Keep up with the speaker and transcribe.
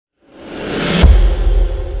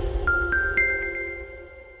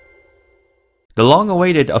The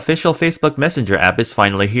long-awaited official Facebook Messenger app is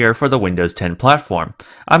finally here for the Windows 10 platform.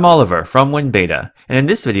 I'm Oliver from WinBeta, and in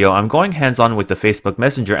this video I'm going hands-on with the Facebook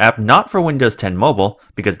Messenger app not for Windows 10 Mobile,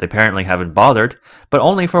 because they apparently haven't bothered, but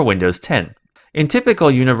only for Windows 10. In typical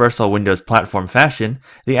universal Windows platform fashion,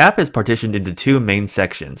 the app is partitioned into two main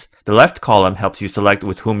sections. The left column helps you select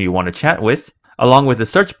with whom you want to chat with, along with the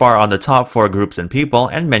search bar on the top for groups and people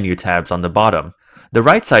and menu tabs on the bottom. The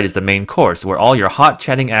right side is the main course, where all your hot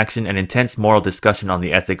chatting action and intense moral discussion on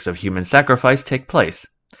the ethics of human sacrifice take place.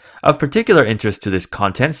 Of particular interest to this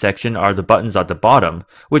content section are the buttons at the bottom,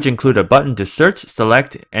 which include a button to search,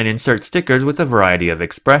 select, and insert stickers with a variety of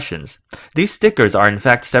expressions. These stickers are in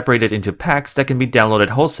fact separated into packs that can be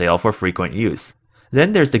downloaded wholesale for frequent use.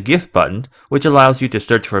 Then there's the GIF button, which allows you to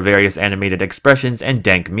search for various animated expressions and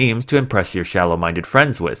dank memes to impress your shallow-minded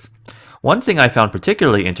friends with. One thing I found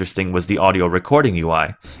particularly interesting was the audio recording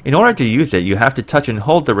UI. In order to use it, you have to touch and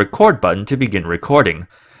hold the record button to begin recording.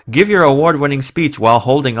 Give your award-winning speech while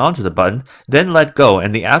holding onto the button, then let go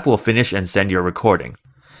and the app will finish and send your recording.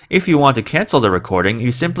 If you want to cancel the recording,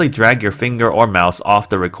 you simply drag your finger or mouse off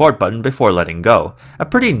the record button before letting go. A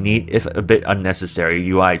pretty neat, if a bit unnecessary,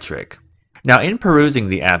 UI trick. Now, in perusing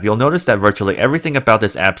the app, you'll notice that virtually everything about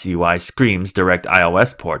this app's UI screams direct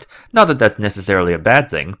iOS port. Not that that's necessarily a bad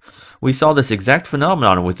thing. We saw this exact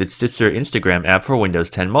phenomenon with its sister Instagram app for Windows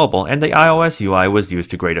 10 Mobile, and the iOS UI was used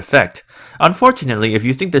to great effect. Unfortunately, if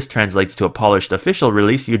you think this translates to a polished official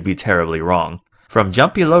release, you'd be terribly wrong. From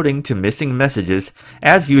jumpy loading to missing messages,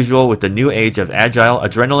 as usual with the new age of agile,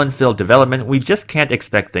 adrenaline-filled development, we just can't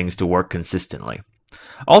expect things to work consistently.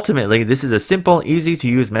 Ultimately, this is a simple,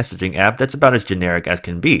 easy-to-use messaging app that's about as generic as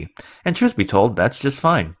can be, and truth be told, that's just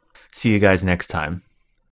fine. See you guys next time.